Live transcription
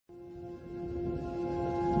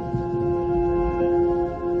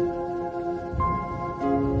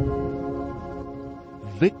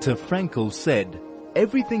Viktor Frankl said,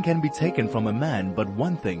 "Everything can be taken from a man but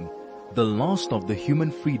one thing, the last of the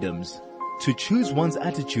human freedoms. To choose one's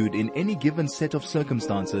attitude in any given set of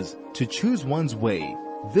circumstances, to choose one's way."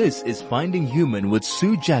 This is Finding Human with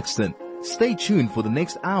Sue Jackson. Stay tuned for the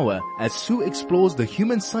next hour as Sue explores the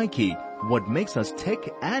human psyche, what makes us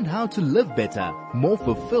tick, and how to live better, more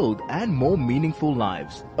fulfilled and more meaningful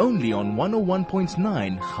lives. Only on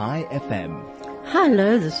 101.9 High FM.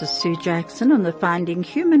 Hello, this is Sue Jackson on the Finding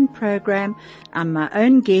Human program. I'm my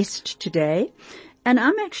own guest today, and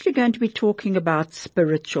I'm actually going to be talking about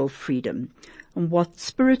spiritual freedom. And what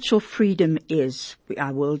spiritual freedom is,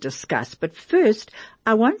 I will discuss. But first,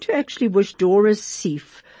 I want to actually wish Dora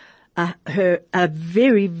Seif her a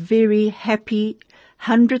very, very happy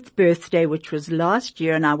 100th birthday, which was last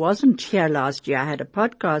year, and I wasn't here last year. I had a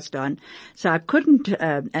podcast on, so I couldn't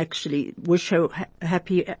actually wish her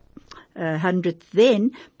happy 100th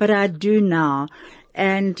then, but I do now.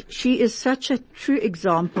 And she is such a true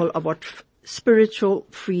example of what spiritual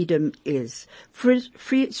freedom is.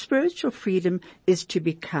 Spiritual freedom is to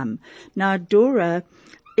become. Now, Dora,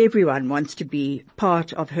 everyone wants to be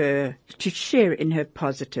part of her, to share in her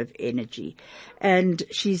positive energy. And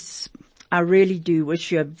I really do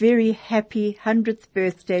wish you a very happy 100th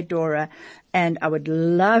birthday, Dora, and I would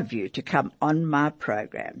love you to come on my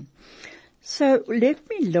program. So let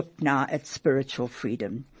me look now at spiritual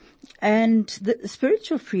freedom. And the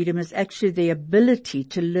spiritual freedom is actually the ability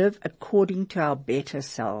to live according to our better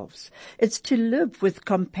selves. It's to live with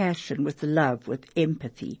compassion, with love, with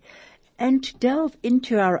empathy, and to delve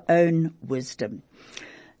into our own wisdom.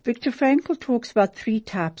 Viktor Frankl talks about 3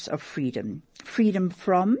 types of freedom: freedom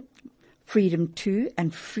from, freedom to,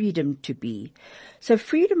 and freedom to be. So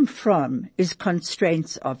freedom from is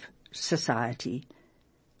constraints of society.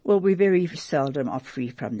 Well, we very seldom are free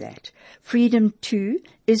from that. Freedom to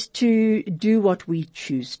is to do what we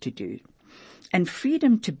choose to do. And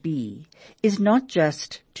freedom to be is not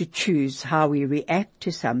just to choose how we react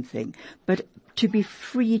to something, but to be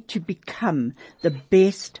free to become the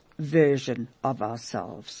best version of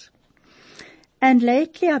ourselves. And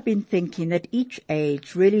lately I've been thinking that each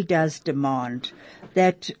age really does demand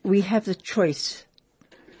that we have the choice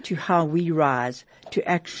to how we rise to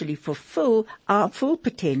actually fulfill our full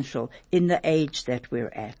potential in the age that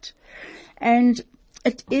we're at. And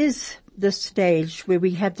it is the stage where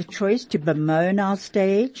we have the choice to bemoan our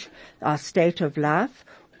state of life,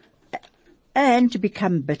 and to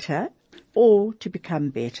become bitter or to become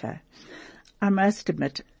better. I must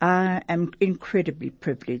admit, I am incredibly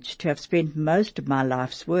privileged to have spent most of my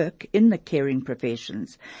life's work in the caring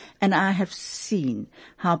professions, and I have seen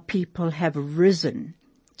how people have risen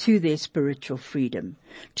to their spiritual freedom,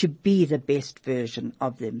 to be the best version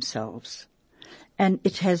of themselves. And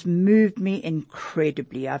it has moved me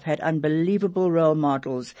incredibly. I've had unbelievable role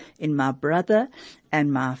models in my brother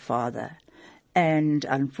and my father. And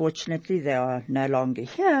unfortunately, they are no longer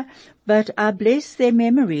here, but I bless their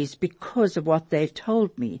memories because of what they've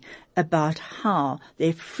told me about how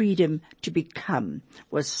their freedom to become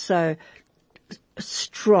was so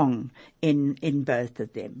strong in both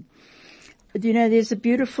of them. You know, there's a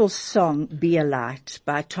beautiful song, Be a Light,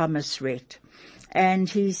 by Thomas Rhett. And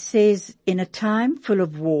he says, in a time full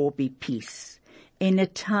of war, be peace. In a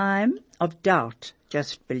time of doubt,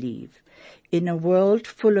 just believe. In a world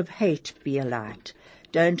full of hate, be a light.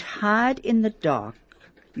 Don't hide in the dark.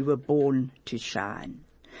 You were born to shine.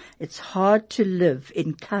 It's hard to live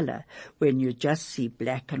in color when you just see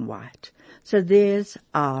black and white. So there's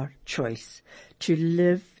our choice, to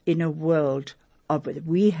live in a world of what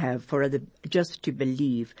we have for other, just to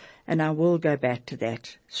believe. And I will go back to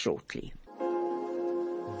that shortly.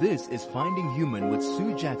 This is Finding Human with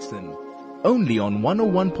Sue Jackson, only on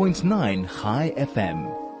 101.9 High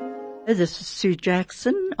FM. This is Sue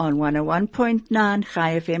Jackson on 101.9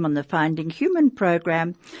 High FM on the Finding Human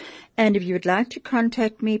program. And if you would like to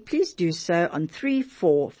contact me, please do so on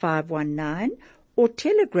 34519 or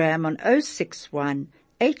telegram on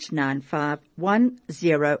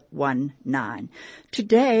 061-895-1019.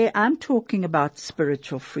 Today I'm talking about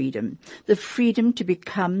spiritual freedom, the freedom to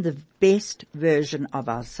become the best version of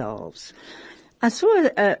ourselves. I saw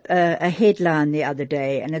a headline the other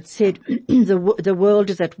day, and it said, the world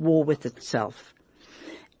is at war with itself.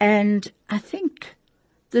 And I think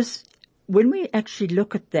when we actually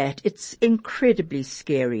look at that, it's incredibly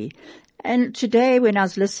scary. And today, when I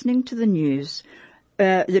was listening to the news,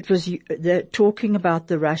 it was talking about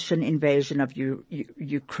the Russian invasion of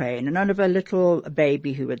Ukraine, and of a little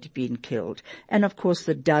baby who had been killed, and of course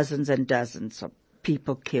the dozens and dozens of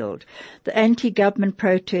people killed, the anti-government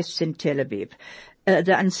protests in Tel Aviv,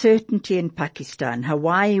 the uncertainty in Pakistan,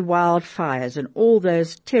 Hawaii wildfires and all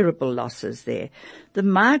those terrible losses there. The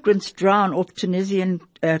migrants drown off Tunisian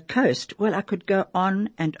coast. Well, I could go on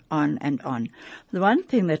and on and on. The one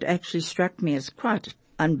thing that actually struck me as quite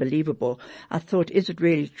unbelievable, I thought, is it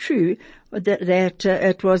really true, that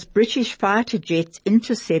it was British fighter jets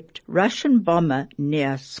intercept Russian bomber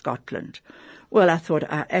near Scotland. Well, I thought,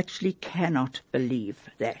 I actually cannot believe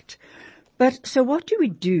that. But so what do we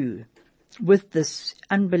do with this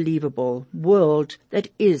unbelievable world that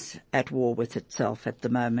is at war with itself at the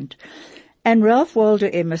moment? And Ralph Waldo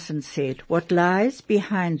Emerson said, what lies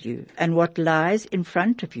behind you and what lies in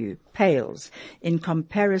front of you pales in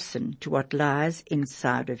comparison to what lies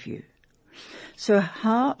inside of you. So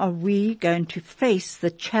how are we going to face the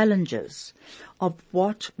challenges of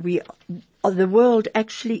what the world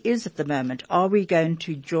actually is at the moment? Are we going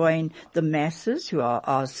to join the masses who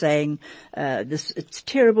are saying, it's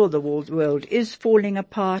terrible, the world is falling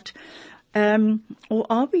apart, or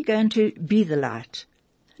are we going to be the light?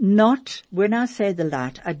 Not, when I say the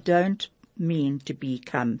light, I don't mean to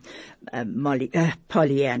become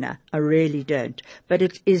Pollyanna. I really don't. But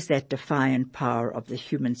it is that defiant power of the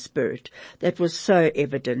human spirit that was so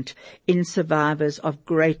evident in survivors of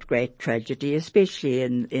great, great tragedy, especially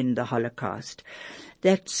in the Holocaust.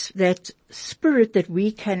 That spirit that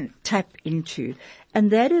we can tap into. And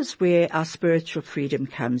that is where our spiritual freedom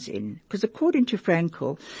comes in. Because according to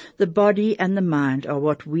Frankl, the body and the mind are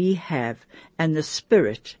what we have, and the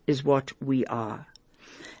spirit is what we are.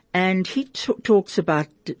 And he talks about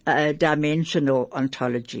dimensional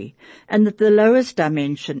ontology, and that the lowest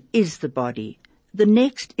dimension is the body. The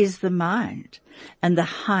next is the mind, and the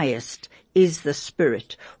highest is the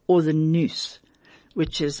spirit, or the nous,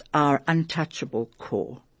 which is our untouchable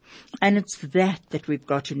core. And it's that we've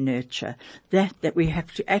got to nurture, that we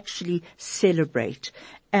have to actually celebrate.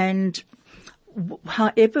 And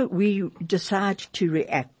however we decide to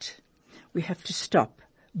react, we have to stop,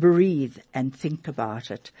 breathe, and think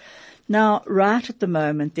about it. Now, right at the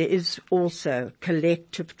moment, there is also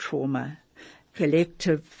collective trauma,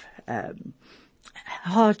 collective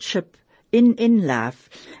hardship in life.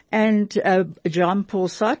 And Jean-Paul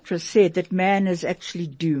Sartre said that man is actually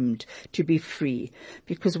doomed to be free,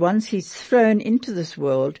 because once he's thrown into this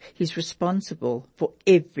world, he's responsible for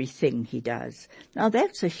everything he does. Now,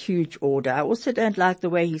 that's a huge order. I also don't like the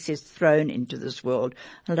way he says thrown into this world.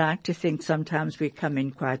 I like to think sometimes we come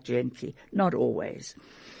in quite gently, not always.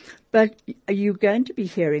 But you're going to be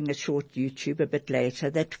hearing a short YouTube a bit later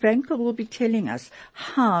that Frankl will be telling us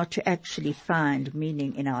how to actually find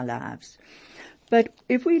meaning in our lives. But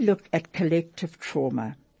if we look at collective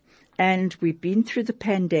trauma, and we've been through the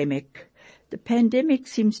pandemic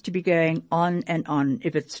seems to be going on and on.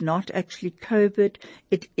 If it's not actually COVID,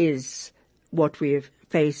 it is what we're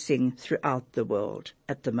facing throughout the world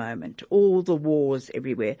at the moment. All the wars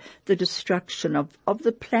everywhere, the destruction of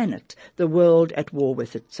the planet, the world at war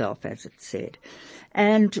with itself, as it said.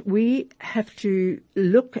 And we have to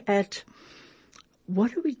look at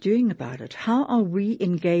what are we doing about it? How are we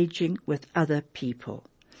engaging with other people?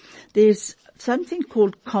 There's something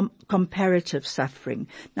called comparative suffering.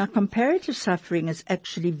 Now, comparative suffering is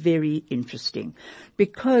actually very interesting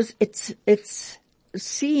because it's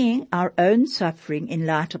seeing our own suffering in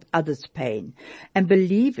light of others' pain and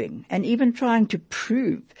believing and even trying to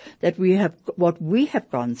prove that what we have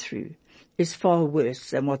gone through is far worse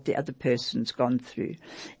than what the other person's gone through.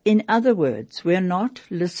 In other words, we're not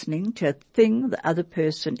listening to a thing the other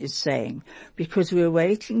person is saying because we're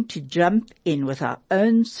waiting to jump in with our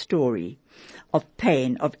own story of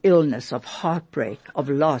pain, of illness, of heartbreak, of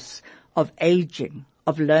loss, of aging,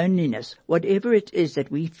 of loneliness, whatever it is that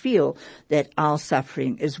we feel that our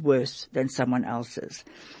suffering is worse than someone else's.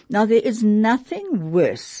 Now, there is nothing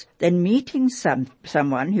worse than meeting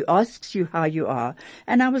someone who asks you how you are.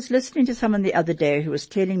 And I was listening to someone the other day who was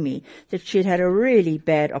telling me that she had had a really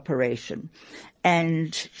bad operation.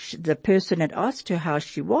 And the person had asked her how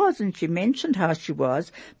she was, and she mentioned how she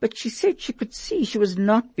was, but she said she could see she was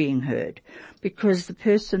not being heard because the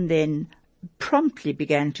person then promptly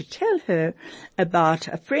began to tell her about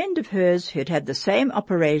a friend of hers who had had the same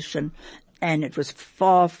operation, and it was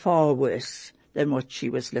far, far worse than what she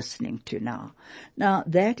was listening to now. Now,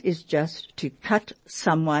 that is just to cut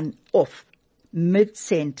someone off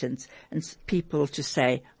mid-sentence and people to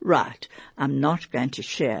say, right, I'm not going to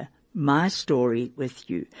share my story with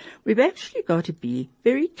you. We've actually got to be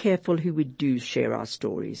very careful who we do share our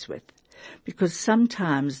stories with, because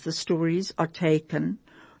sometimes the stories are taken,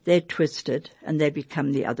 they're twisted, and they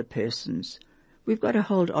become the other person's. We've got to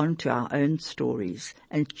hold on to our own stories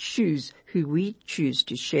and choose who we choose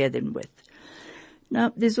to share them with.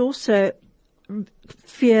 Now, there's also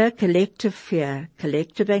fear,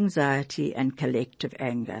 collective anxiety, and collective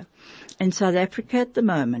anger. In South Africa at the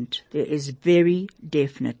moment, there is very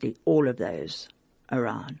definitely all of those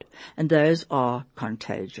around, and those are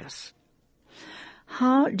contagious.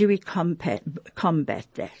 How do we combat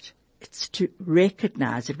that? It's to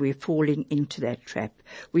recognize that we're falling into that trap.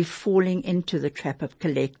 We're falling into the trap of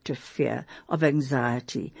collective fear, of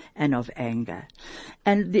anxiety, and of anger.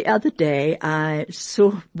 And the other day I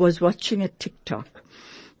was watching a TikTok,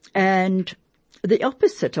 and the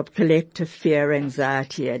opposite of collective fear,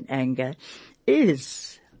 anxiety, and anger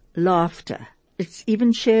is laughter. It's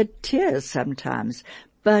even shared tears sometimes,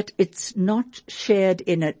 but it's not shared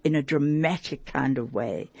in a dramatic kind of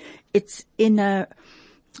way. It's in a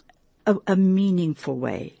meaningful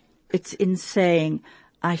way. It's in saying,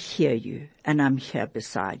 I hear you and I'm here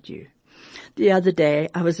beside you. The other day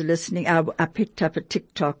I was listening, I picked up a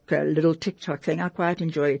little TikTok thing. I quite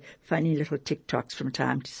enjoy funny little TikToks from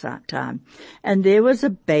time to time. And there was a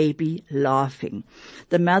baby laughing.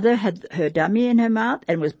 The mother had her dummy in her mouth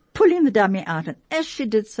and was pulling the dummy out, and as she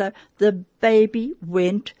did so, the baby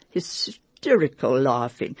went hysterical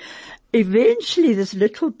laughing. Eventually this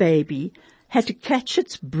little baby had to catch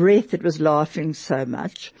its breath. It was laughing so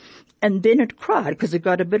much. And then it cried because it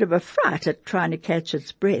got a bit of a fright at trying to catch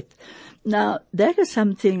its breath. Now, that is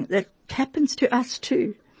something that happens to us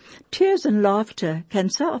too. Tears and laughter can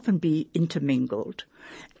so often be intermingled.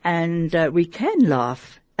 And we can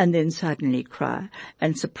laugh and then suddenly cry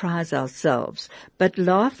and surprise ourselves. But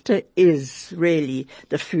laughter is really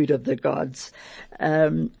the food of the gods.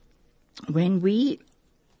 When we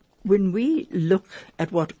look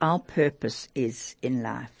at what our purpose is in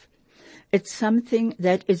life, it's something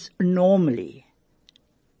that is normally,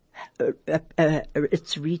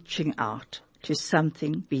 it's reaching out to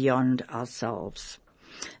something beyond ourselves.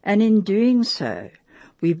 And in doing so,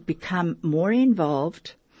 we become more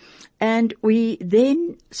involved, and we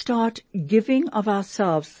then start giving of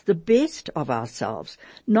ourselves, the best of ourselves,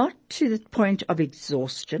 not to the point of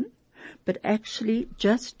exhaustion, but actually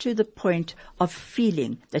just to the point of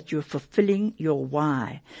feeling that you're fulfilling your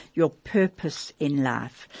why, your purpose in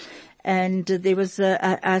life. And there was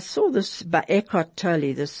I saw this by Eckhart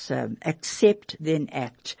Tolle, this accept then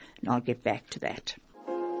act, and I'll get back to that.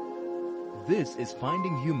 This is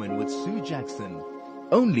Finding Human with Sue Jackson,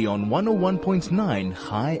 only on 101.9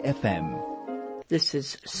 High FM. This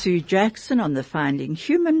is Sue Jackson on the Finding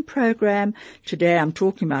Human program. Today I'm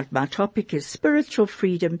talking about, my topic is spiritual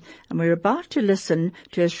freedom, and we're about to listen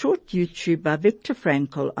to a short YouTube by Viktor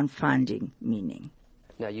Frankl on finding meaning.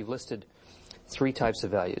 Now, you've listed 3 types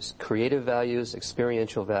of values: creative values,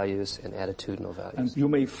 experiential values, and attitudinal values. And you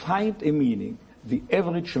may find a meaning. The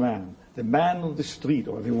average man, the man on the street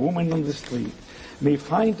or the woman on the street, may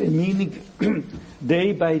find a meaning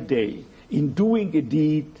day by day in doing a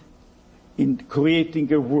deed, in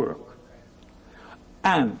creating a work.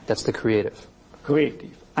 And that's the creative.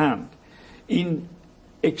 And in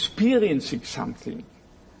experiencing something,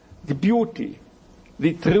 the beauty,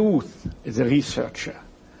 the truth as a researcher,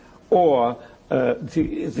 or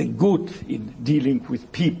the good in dealing with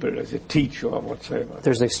people as a teacher or whatsoever.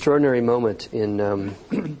 There's an extraordinary moment in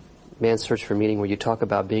Man's Search for Meaning where you talk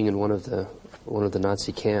about being in one of the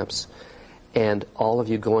Nazi camps, and all of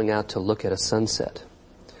you going out to look at a sunset.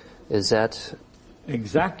 Is that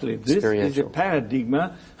exactly? This is a paradigm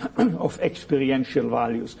of experiential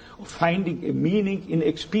values, of finding a meaning in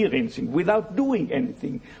experiencing without doing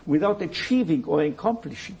anything, without achieving or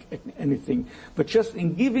accomplishing anything, but just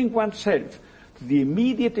in giving oneself to the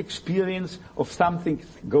immediate experience of something,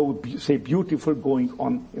 say, beautiful going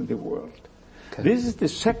on in the world. Okay. This is the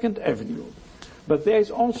second avenue. But there is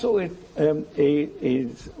also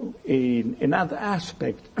another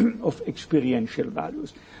aspect of experiential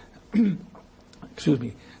values. Excuse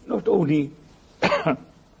me. Not only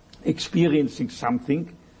experiencing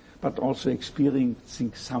something, but also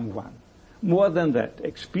experiencing someone. More than that,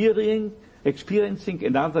 experiencing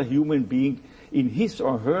another human being in his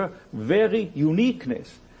or her very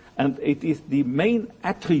uniqueness. And it is the main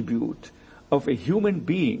attribute of a human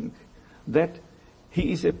being that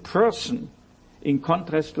he is a person in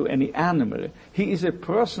contrast to any animal. He is a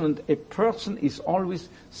person, and a person is always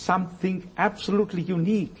something absolutely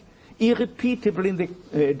unique, irrepeatable in the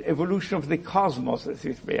evolution of the cosmos, as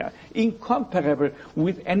it were, incomparable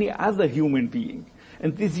with any other human being.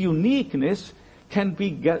 And this uniqueness can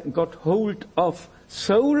be got hold of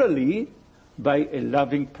solely by a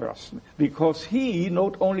loving person, because he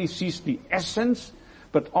not only sees the essence,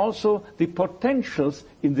 but also the potentials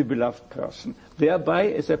in the beloved person, thereby,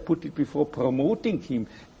 as I put it before, promoting him,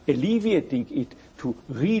 alleviating it, to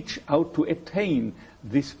reach out to attain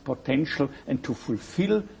this potential and to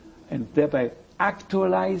fulfill and thereby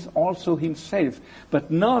actualize also himself, but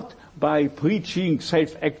not by preaching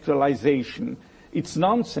self-actualization. It's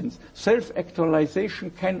nonsense.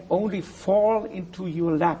 Self-actualization can only fall into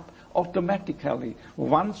your lap automatically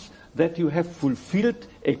once that you have fulfilled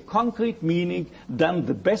a concrete meaning, done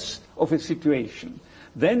the best of a situation.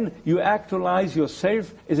 Then you actualize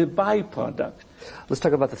yourself as a byproduct. Let's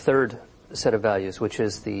talk about the third set of values, which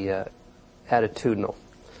is the attitudinal,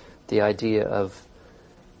 the idea of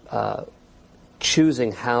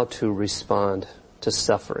choosing how to respond to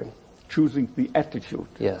suffering. Choosing the attitude.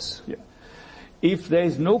 Yes. Yeah. If there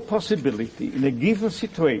is no possibility in a given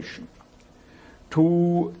situation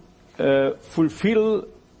to fulfill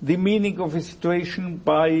the meaning of a situation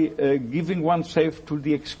by giving oneself to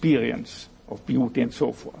the experience of beauty and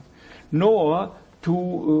so forth, nor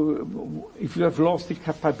to, if you have lost the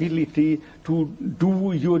capability to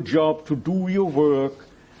do your job, to do your work,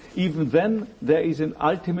 even then there is an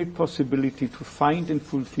ultimate possibility to find and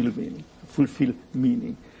fulfill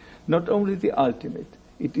meaning. Not only the ultimate,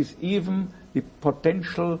 it is even the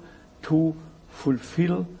potential to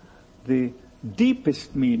fulfill the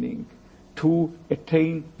deepest meaning, to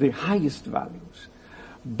attain the highest values.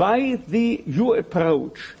 By your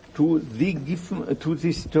approach to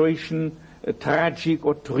the situation, a tragic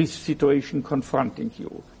or triste situation confronting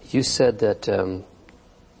you. You said that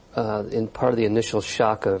in part of the initial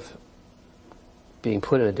shock of being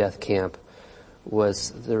put in a death camp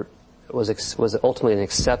was ultimately an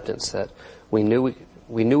acceptance that we knew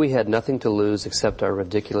we had nothing to lose except our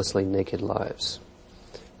ridiculously naked lives.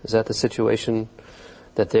 Is that the situation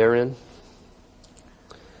that they're in?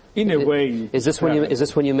 In a way. Is this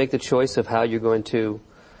when you make the choice of how you're going to?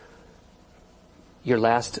 Your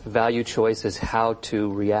last value choice is how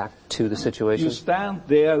to react to the situation?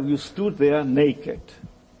 You stood there naked,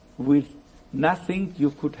 with nothing you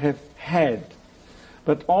could have had.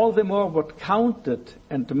 But all the more what counted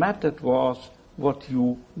and mattered was what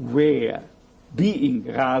you were, being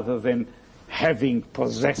rather than having,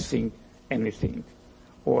 possessing anything,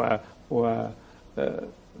 or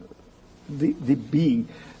the being.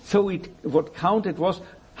 So what counted was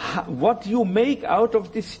what you make out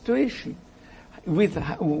of this situation. With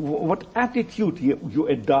what attitude you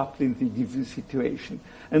adopt in the given situation.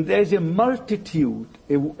 And there is a multitude,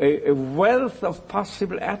 a wealth of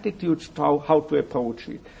possible attitudes to how to approach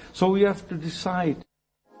it. So you have to decide.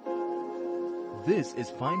 This is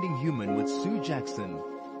Finding Human with Sue Jackson,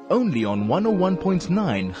 only on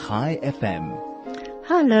 101.9 High FM.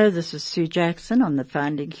 Hello, this is Sue Jackson on the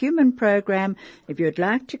Finding Human program. If you'd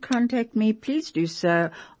like to contact me, please do so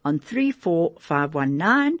on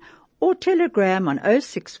 34519 or telegram on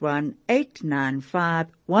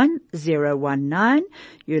 061-895-1019.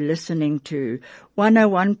 You're listening to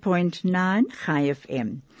 101.9 High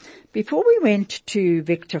FM. Before we went to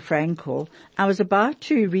Viktor Frankl, I was about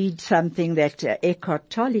to read something that Eckhart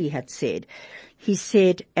Tolle had said. He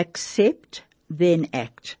said, accept, then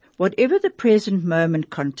act. Whatever the present moment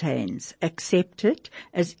contains, accept it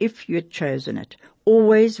as if you had chosen it.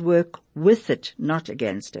 Always work with it, not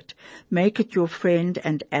against it. Make it your friend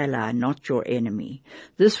and ally, not your enemy.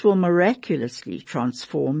 This will miraculously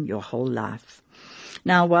transform your whole life.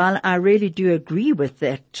 Now, while I really do agree with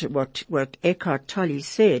that, what Eckhart Tolle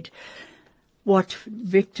said, what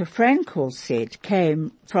Viktor Frankl said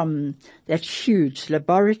came from that huge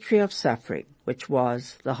laboratory of suffering, which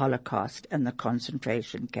was the Holocaust and the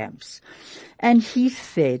concentration camps. And he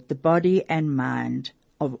said the body and mind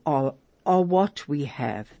are what we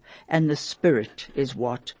have, and the spirit is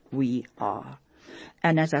what we are.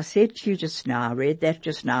 And as I said to you just now, I read that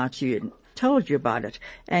just now to you and told you about it,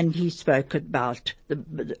 and he spoke about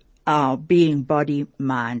our being body,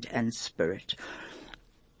 mind, and spirit.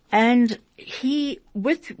 And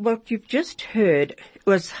with what you've just heard,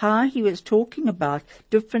 was how he was talking about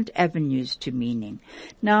different avenues to meaning.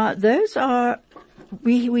 Now, those are,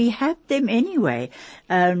 we have them anyway.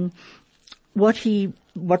 What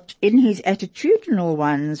in his attitudinal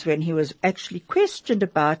ones, when he was actually questioned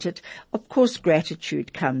about it, of course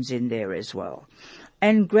gratitude comes in there as well.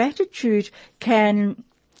 And gratitude can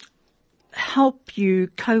help you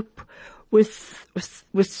cope with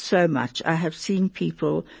so much. I have seen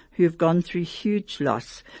people who have gone through huge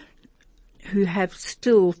loss, who have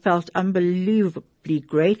still felt unbelievably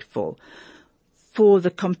grateful for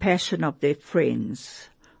the compassion of their friends,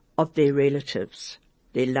 of their relatives,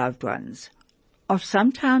 their loved ones, of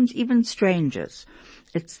sometimes even strangers.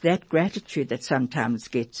 It's that gratitude that sometimes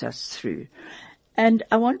gets us through. And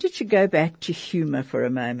I wanted to go back to humor for a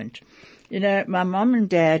moment. You know, my mom and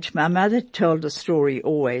dad, my mother told the story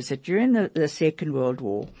always that during the Second World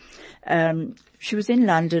War, she was in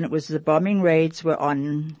London. It was the bombing raids were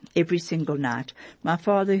on every single night. My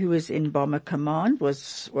father, who was in Bomber Command,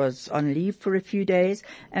 was on leave for a few days,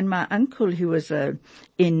 and my uncle, who was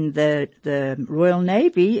in the Royal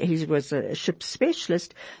Navy, he was a ship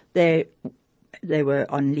specialist. They were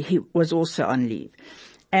on leave. He was also on leave.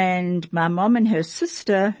 And my mom and her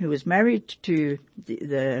sister, who was married to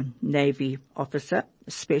the Navy officer,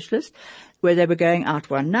 specialist, where they were going out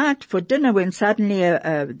one night for dinner when suddenly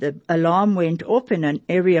the alarm went off in an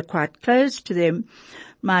area quite close to them.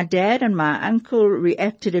 My dad and my uncle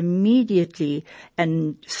reacted immediately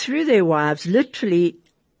and threw their wives literally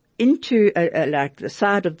into like the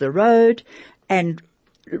side of the road and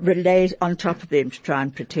laid on top of them to try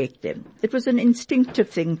and protect them. It was an instinctive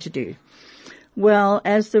thing to do. Well,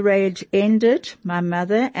 as the raid ended, my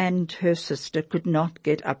mother and her sister could not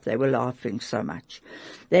get up. They were laughing so much.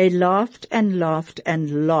 They laughed and laughed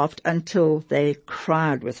and laughed until they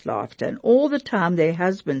cried with laughter. And all the time their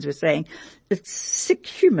husbands were saying, it's sick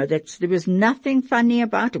humor. There was nothing funny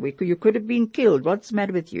about it. You could have been killed. What's the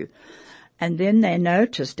matter with you? And then they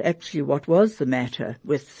noticed actually what was the matter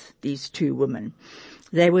with these two women.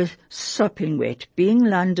 They were sopping wet. Being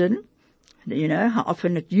London, you know how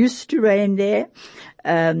often it used to rain there.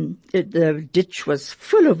 The ditch was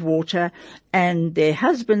full of water, and their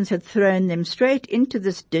husbands had thrown them straight into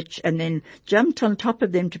this ditch and then jumped on top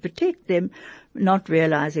of them to protect them, not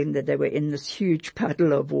realizing that they were in this huge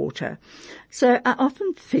puddle of water. So I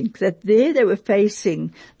often think that there they were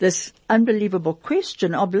facing this unbelievable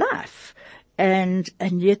question of life. And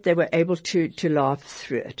yet they were able to laugh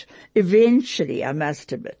through it. Eventually, I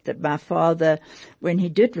must admit that my father, when he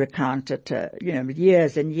did recount it,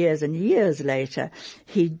 years and years and years later,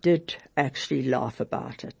 he did actually laugh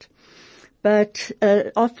about it. But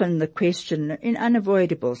often the question in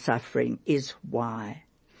unavoidable suffering is why?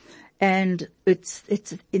 And it's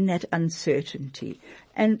in that uncertainty.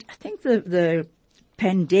 And I think the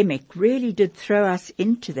pandemic really did throw us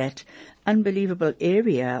into that unbelievable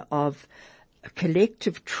area of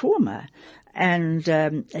collective trauma, and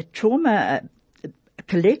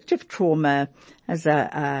collective trauma, as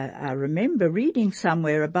I remember reading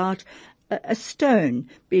somewhere about a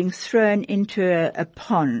stone being thrown into a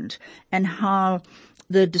pond, and how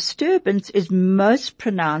the disturbance is most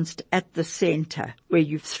pronounced at the center where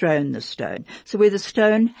you've thrown the stone. So where the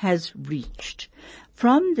stone has reached.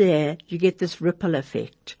 From there, you get this ripple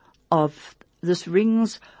effect of this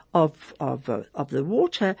rings of the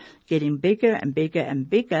water getting bigger and bigger and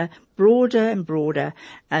bigger, broader and broader,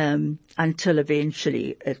 until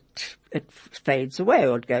eventually it fades away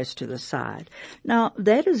or it goes to the side. Now,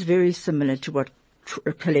 that is very similar to what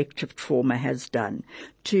collective trauma has done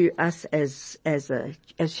to us as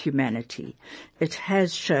humanity. It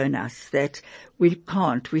has shown us that we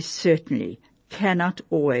certainly cannot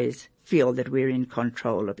always feel that we're in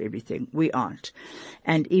control of everything. We aren't.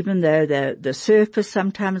 And even though the surface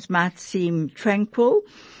sometimes might seem tranquil,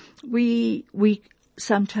 we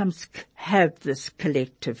sometimes have this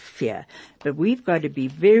collective fear. But we've got to be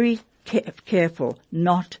very careful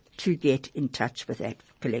not to get in touch with that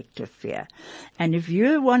collective fear. And if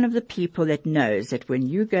you're one of the people that knows that when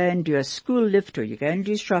you go and do a school lift or you go and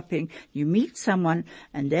do shopping, you meet someone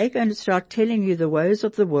and they're going to start telling you the woes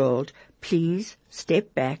of the world, please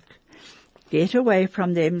step back. Get away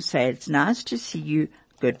from them, say, it's nice to see you,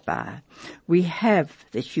 goodbye. We have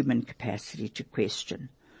the human capacity to question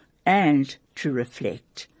and to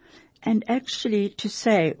reflect and actually to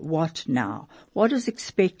say, what now? What is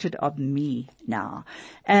expected of me now?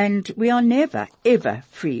 And we are never, ever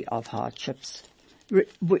free of hardships.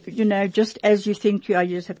 You know, just as you think you are,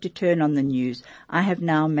 you just have to turn on the news. I have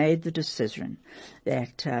now made the decision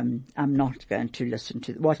that I'm not going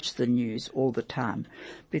to watch the news all the time,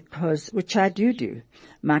 which I do.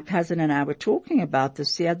 My cousin and I were talking about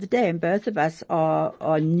this the other day, and both of us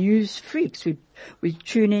are news freaks. We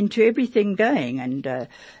tune into everything going, and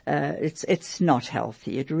it's not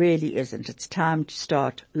healthy. It really isn't. It's time to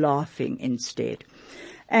start laughing instead.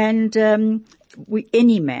 And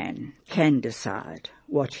any man can decide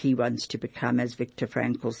what he wants to become, as Viktor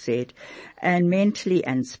Frankl said, and mentally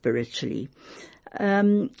and spiritually.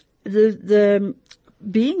 The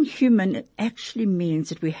being human actually means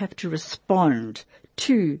that we have to respond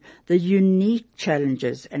to the unique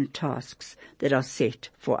challenges and tasks that are set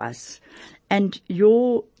for us. And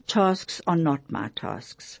your tasks are not my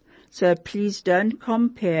tasks. So please don't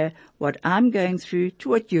compare what I'm going through to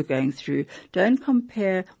what you're going through. Don't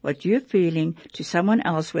compare what you're feeling to someone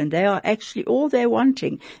else when they are actually, all they're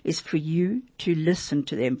wanting is for you to listen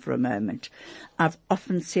to them for a moment. I've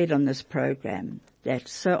often said on this program that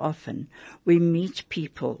so often we meet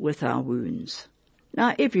people with our wounds.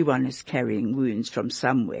 Now everyone is carrying wounds from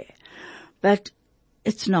somewhere, but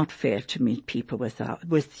it's not fair to meet people with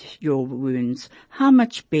your wounds. How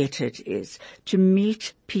much better it is to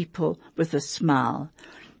meet people with a smile,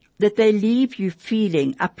 that they leave you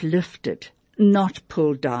feeling uplifted, not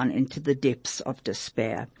pulled down into the depths of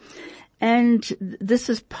despair. And this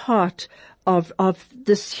is part of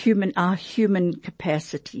this our human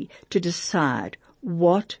capacity to decide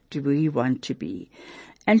what do we want to be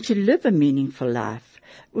and to live a meaningful life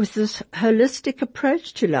with this holistic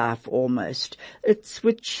approach to life almost. It's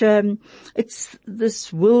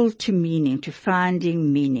this will to meaning, to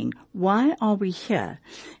finding meaning. Why are we here?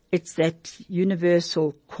 It's that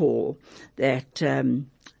universal call that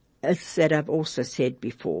I've also said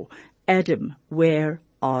before. Adam, where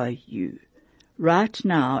are you? Right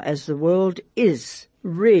now, as the world is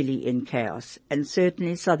really in chaos, and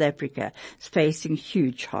certainly South Africa is facing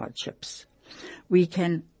huge hardships, we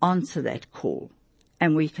can answer that call.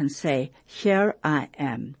 And we can say, here I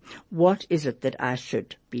am. What is it that I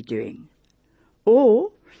should be doing?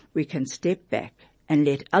 Or we can step back and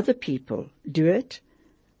let other people do it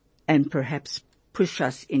and perhaps push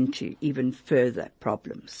us into even further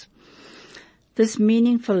problems. This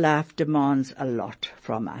meaningful life demands a lot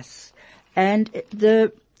from us. And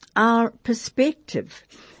our perspective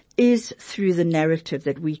is through the narrative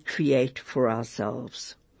that we create for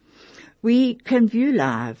ourselves. We can view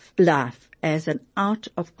life as an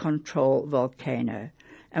out-of-control volcano.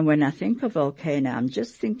 And when I think of volcano, I'm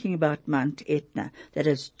just thinking about Mount Etna that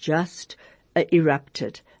has just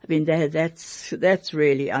erupted. I mean, that's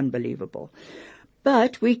really unbelievable.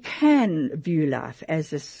 But we can view life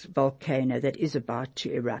as this volcano that is about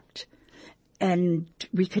to erupt. And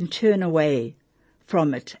we can turn away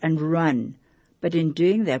from it and run. But in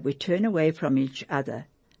doing that, we turn away from each other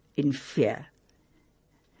in fear.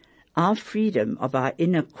 Our freedom of our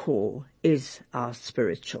inner core is our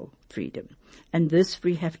spiritual freedom. And this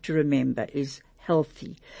we have to remember is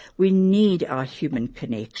healthy. We need our human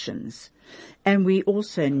connections. And we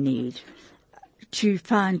also need to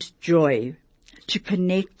find joy, to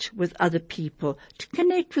connect with other people, to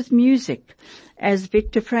connect with music. As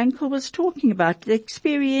Viktor Frankl was talking about, the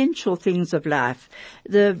experiential things of life,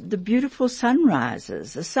 the beautiful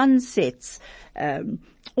sunrises, the sunsets,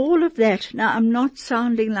 all of that. Now, I'm not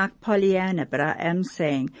sounding like Pollyanna, but I am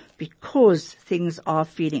saying because things are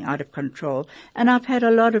feeling out of control. And I've had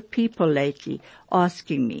a lot of people lately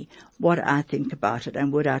asking me what I think about it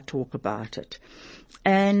and would I talk about it.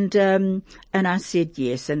 And I said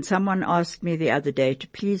yes. And someone asked me the other day to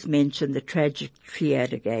please mention the tragic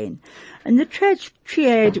triad again. And the tragic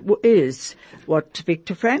triad is what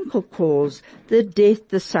Viktor Frankl calls the death,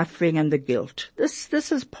 the suffering, and the guilt.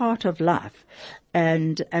 This is part of life.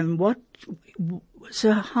 So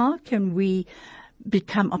how can we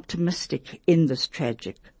become optimistic in this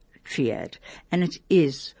tragic triad? And it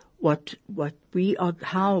is what we are,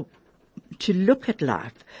 how to look at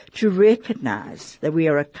life, to recognize that we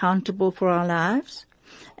are accountable for our lives,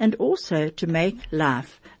 and also to make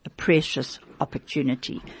life a precious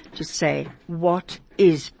opportunity to say, what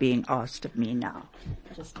is being asked of me now?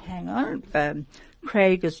 Just hang on.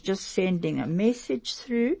 Craig is just sending a message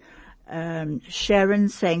through. Sharon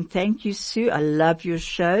saying, thank you, Sue. I love your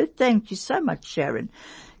show. Thank you so much, Sharon.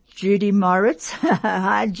 Judy Moritz.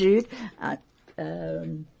 Hi, Jude.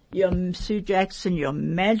 You're Sue Jackson, you're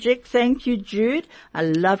magic. Thank you, Jude. I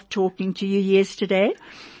loved talking to you yesterday.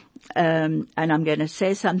 And I'm going to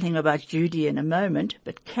say something about Judy in a moment,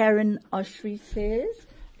 but Karen Oshry says,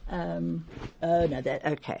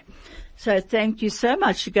 okay. So thank you so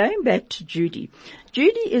much. Going back to Judy.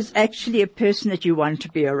 Judy is actually a person that you want to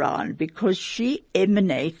be around because she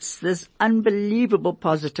emanates this unbelievable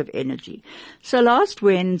positive energy. So last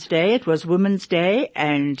Wednesday, it was Women's Day,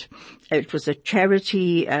 and it was a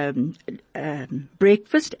charity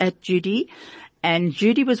breakfast at Judy. And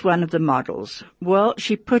Judy was one of the models. Well,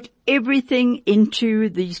 she put everything into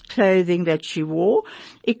these clothing that she wore,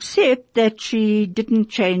 except that she didn't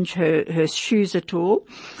change her shoes at all.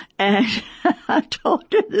 And I told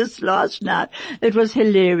her this last night. It was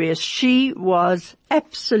hilarious. She was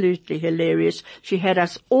absolutely hilarious. She had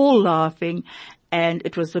us all laughing. And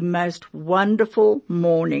it was the most wonderful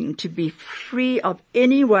morning to be free of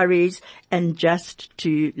any worries and just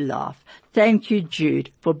to laugh. Thank you,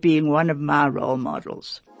 Jude, for being one of my role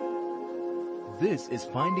models. This is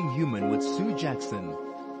Finding Human with Sue Jackson.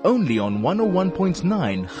 only on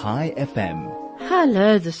 101.9 High FM.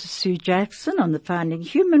 Hello, this is Sue Jackson on the Finding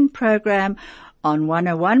Human program on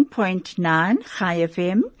 101.9 High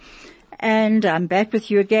FM. And I'm back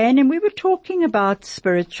with you again, and we were talking about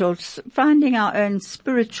finding our own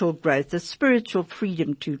spiritual growth, the spiritual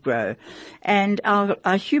freedom to grow, and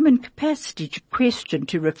our human capacity to question,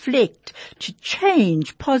 to reflect, to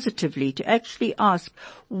change positively, to actually ask,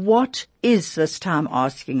 what is this time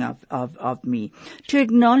asking of me? To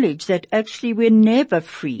acknowledge that actually we're never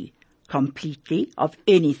free completely of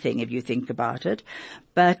anything, if you think about it,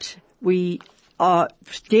 but we are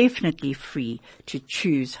definitely free to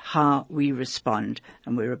choose how we respond.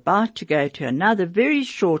 And we're about to go to another very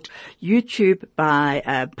short YouTube by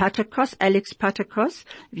Patakos, Alex Patakos.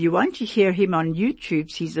 If you want to hear him on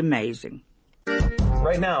YouTube, he's amazing.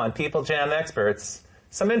 Right now on People Jam Experts,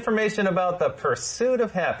 some information about the pursuit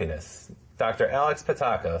of happiness. Dr. Alex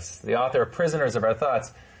Patakos, the author of Prisoners of Our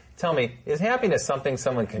Thoughts. Tell me, is happiness something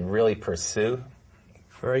someone can really pursue?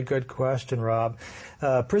 Very good question, Rob.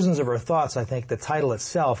 Prisons of Our Thoughts, I think the title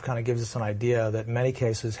itself kind of gives us an idea that in many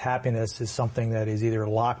cases happiness is something that is either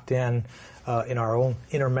locked in our own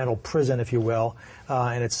inner mental prison, if you will,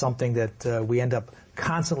 and it's something that we end up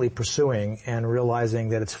constantly pursuing and realizing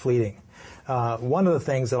that it's fleeting. One of the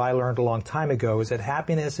things that I learned a long time ago is that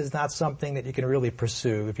happiness is not something that you can really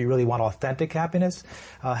pursue. If you really want authentic happiness,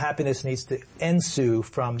 happiness needs to ensue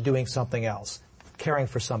from doing something else, caring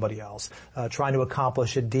for somebody else, trying to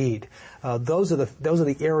accomplish a deed. Those are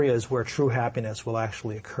the areas where true happiness will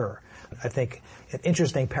actually occur. I think an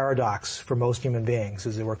interesting paradox for most human beings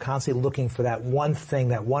is that we're constantly looking for that one thing,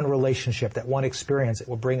 that one relationship, that one experience that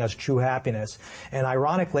will bring us true happiness. And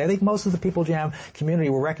ironically, I think most of the People Jam community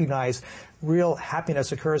will recognize real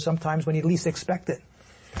happiness occurs sometimes when you least expect it.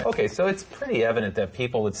 Okay, so it's pretty evident that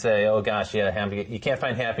people would say, oh gosh, yeah, you can't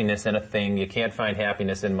find happiness in a thing, you can't find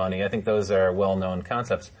happiness in money. I think those are well-known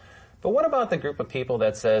concepts. But what about the group of people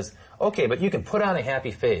that says, okay, but you can put on a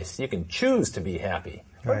happy face, you can choose to be happy?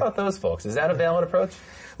 What about those folks? Is that a valid approach?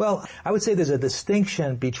 Well, I would say there's a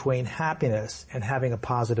distinction between happiness and having a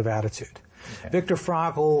positive attitude. Okay. Viktor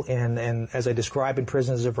Frankl, and as I describe in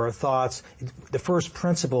Prisoners of Our Thoughts, the first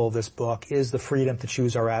principle of this book is the freedom to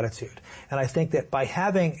choose our attitude. And I think that by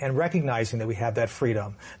having and recognizing that we have that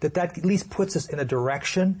freedom, that at least puts us in a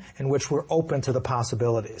direction in which we're open to the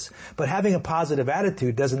possibilities. But having a positive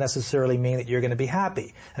attitude doesn't necessarily mean that you're going to be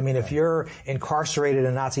happy. I mean, if you're incarcerated in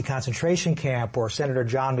a Nazi concentration camp, or Senator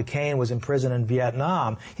John McCain was in prison in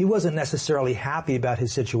Vietnam, he wasn't necessarily happy about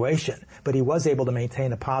his situation, but he was able to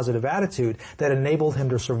maintain a positive attitude that enabled him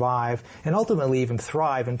to survive and ultimately even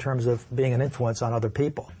thrive in terms of being an influence on other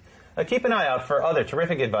people. Keep an eye out for other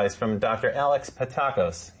terrific advice from Dr. Alex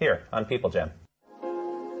Patakos here on People Jam.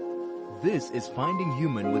 This is Finding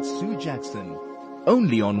Human with Sue Jackson,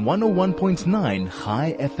 only on 101.9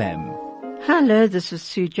 High FM. Hello, this is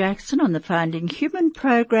Sue Jackson on the Finding Human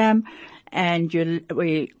program, and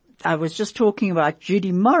I was just talking about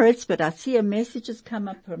Judy Moritz, but I see a message has come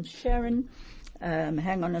up from Sharon.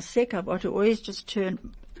 Hang on a sec. I've got to always just turn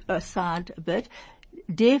aside a bit.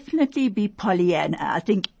 Definitely be Pollyanna. I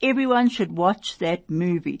think everyone should watch that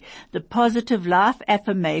movie. The positive life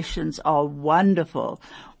affirmations are wonderful.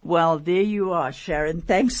 Well, there you are, Sharon.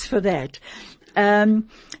 Thanks for that.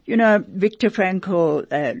 Viktor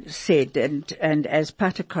Frankl said, and as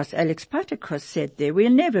Alex Patakos said there, we're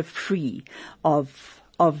never free of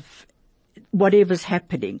whatever's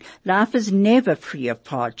happening. Life is never free of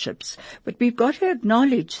hardships, but we've got to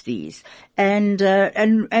acknowledge these and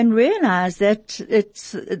realize that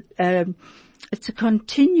it's a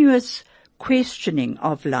continuous questioning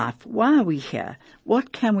of life. Why are we here?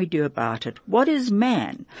 What can we do about it? What is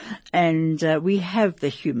man? And we have the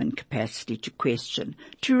human capacity to question,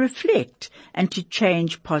 to reflect, and to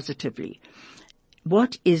change positively.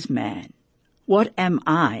 What is man? What am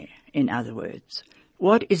I, in other words?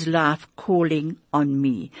 What is life calling on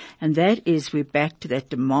me? And that is, we're back to that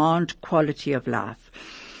demand quality of life.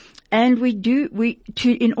 And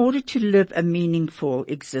in order to live a meaningful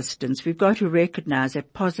existence, we've got to recognize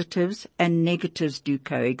that positives and negatives do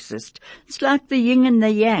coexist. It's like the yin and the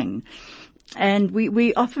yang. And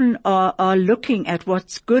we often are looking at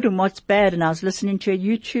what's good and what's bad. And I was listening to a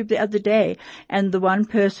YouTube the other day, and the one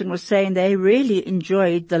person was saying they really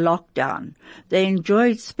enjoyed the lockdown. They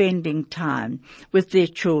enjoyed spending time with their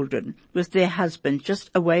children, with their husbands,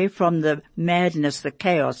 just away from the madness, the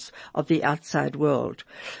chaos of the outside world.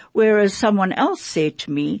 Whereas someone else said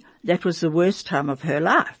to me that was the worst time of her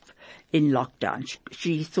life in lockdown.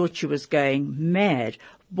 She thought she was going mad.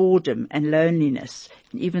 Boredom and loneliness.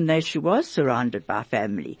 Even though she was surrounded by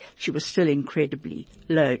family, she was still incredibly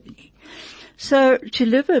lonely. So to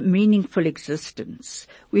live a meaningful existence,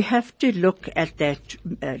 we have to look at that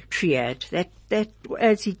triad, that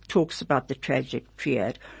as he talks about the tragic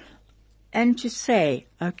triad, and to say,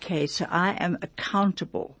 okay, so I am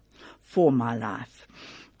accountable for my life.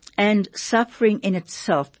 And suffering in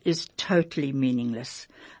itself is totally meaningless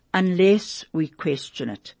unless we question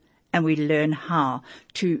it and we learn how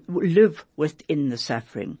to live within the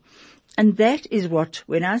suffering. And that is what,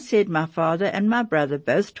 when I said my father and my brother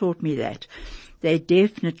both taught me that, they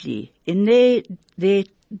definitely, in their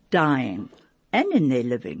dying and in their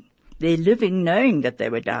living knowing that they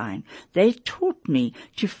were dying, they taught me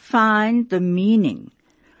to find the meaning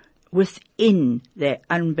within their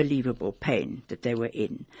unbelievable pain that they were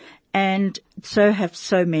in. And so have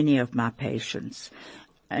so many of my patients.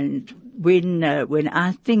 And when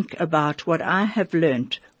I think about what I have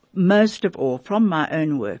learnt, most of all from my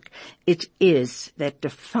own work, it is that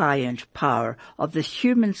defiant power of the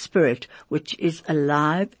human spirit which is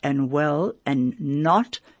alive and well and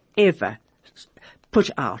not ever put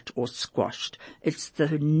out or squashed. It's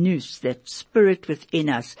the nous, that spirit within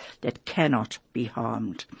us that cannot be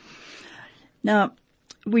harmed. Now,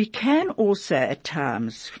 we can also at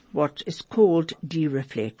times what is called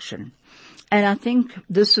de-reflection. And I think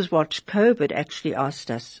this is what COVID actually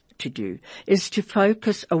asked us to do, is to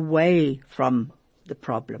focus away from the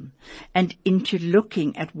problem and into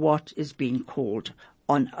looking at what is being called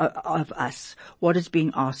on of us, what is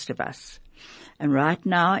being asked of us. And right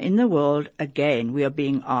now in the world, again, we are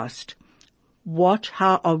being asked,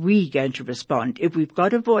 how are we going to respond? If we've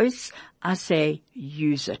got a voice, I say,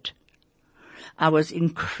 use it. I was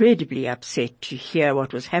incredibly upset to hear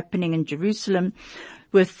what was happening in Jerusalem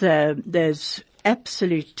with those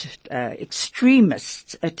absolute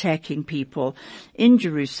extremists attacking people in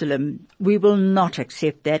Jerusalem. We will not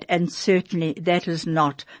accept that, and certainly that is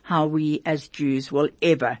not how we as Jews will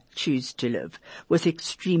ever choose to live, with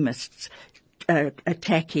extremists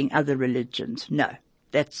attacking other religions. No,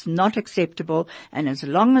 that's not acceptable, and as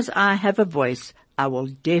long as I have a voice, I will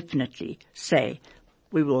definitely say,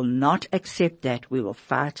 we will not accept that. We will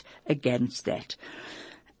fight against that.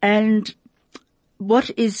 And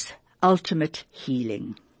what is ultimate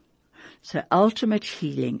healing? So ultimate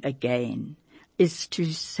healing, again, is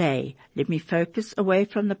to say, let me focus away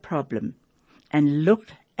from the problem and look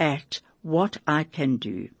at what I can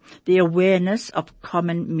do. The awareness of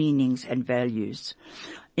common meanings and values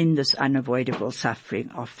in this unavoidable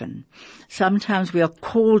suffering often. Sometimes we are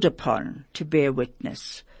called upon to bear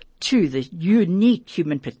witness to the unique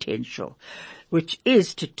human potential, which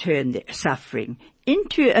is to turn the suffering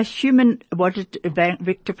into a human, what did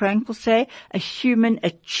Viktor Frankl say? A human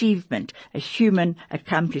achievement, a human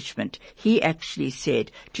accomplishment. He actually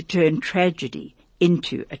said to turn tragedy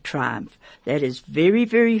into a triumph. That is very,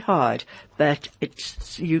 very hard, but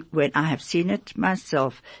when I have seen it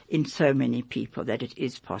myself in so many people, that it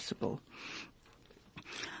is possible.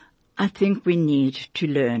 I think we need to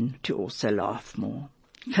learn to also laugh more.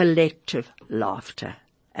 Collective laughter,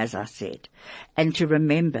 as I said, and to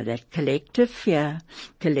remember that collective fear,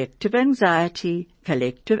 collective anxiety,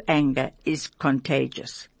 collective anger is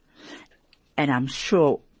contagious. And I'm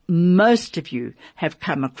sure most of you have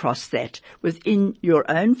come across that within your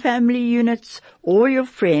own family units or your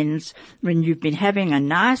friends when you've been having a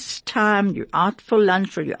nice time, you're out for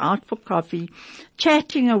lunch or you're out for coffee,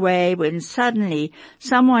 chatting away, when suddenly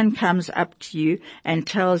someone comes up to you and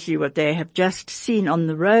tells you what they have just seen on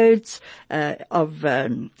the roads of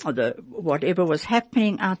whatever was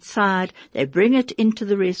happening outside. They bring it into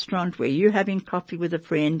the restaurant where you're having coffee with a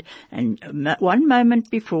friend, and one moment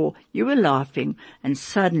before you were laughing, and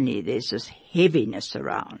suddenly there's this heaviness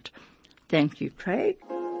around. Thank you, Craig.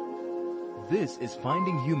 This is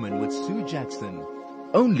Finding Human with Sue Jackson,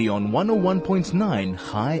 only on 101.9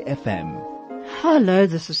 High FM. Hello,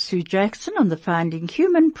 this is Sue Jackson on the Finding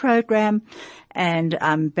Human program, and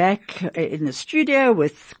I'm back in the studio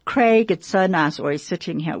with Craig. It's so nice always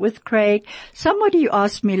sitting here with Craig. Somebody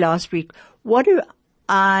asked me last week, what do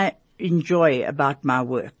I enjoy about my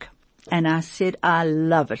work? And I said, I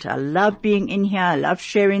love it. I love being in here. I love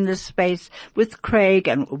sharing this space with Craig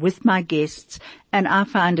and with my guests, and I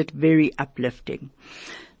find it very uplifting.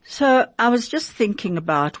 So I was just thinking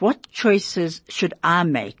about what choices should I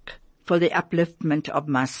make for the upliftment of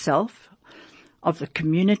myself, of the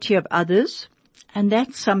community, of others. And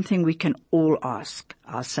that's something we can all ask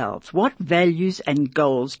ourselves. What values and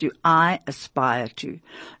goals do I aspire to?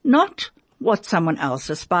 Not what someone else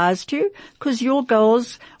aspires to, because your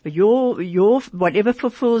goals, your whatever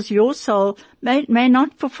fulfills your soul may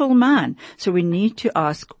not fulfill mine. So we need to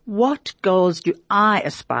ask, what goals do I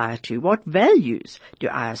aspire to? What values do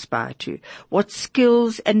I aspire to? What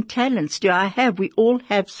skills and talents do I have? We all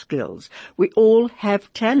have skills. We all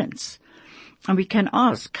have talents. And we can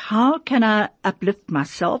ask, how can I uplift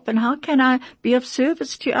myself and how can I be of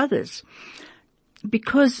service to others?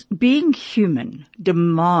 Because being human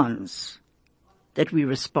demands that we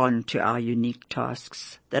respond to our unique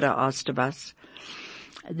tasks that are asked of us.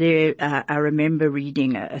 I remember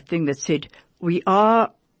reading a thing that said, we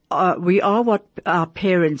are what our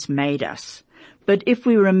parents made us, but if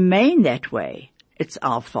we remain that way, it's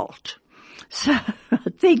our fault. So I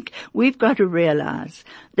think we've got to realize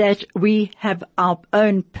that we have our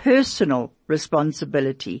own personal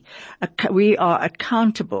responsibility. We are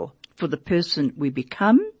accountable for the person we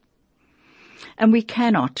become. And we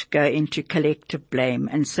cannot go into collective blame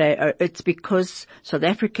and say, oh, it's because South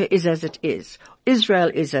Africa is as it is.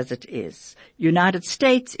 Israel is as it is. United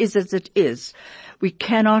States is as it is. We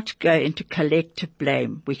cannot go into collective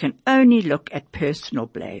blame. We can only look at personal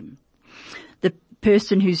blame. The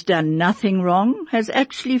person who's done nothing wrong has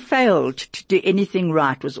actually failed to do anything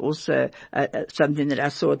right was also something that I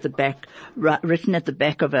saw at the back, written at the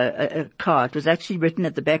back of a car. It was actually written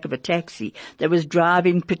at the back of a taxi that was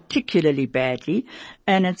driving particularly badly,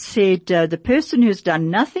 and it said the person who's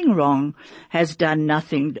done nothing wrong has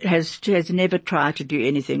never tried to do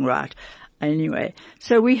anything right. Anyway,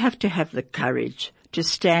 so we have to have the courage to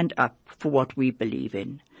stand up for what we believe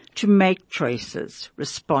in, to make choices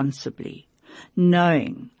responsibly,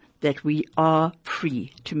 knowing that we are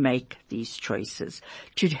free to make these choices,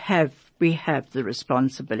 we have the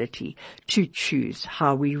responsibility to choose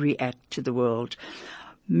how we react to the world.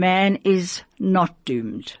 Man is not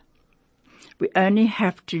doomed. We only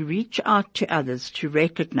have to reach out to others to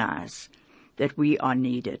recognize that we are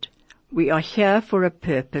needed. We are here for a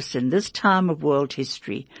purpose in this time of world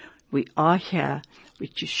history. We are here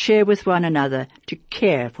to share with one another, to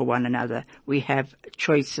care for one another. We have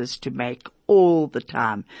choices to make all the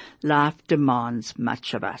time. Life demands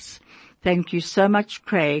much of us. Thank you so much,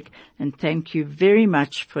 Craig, and thank you very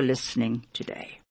much for listening today.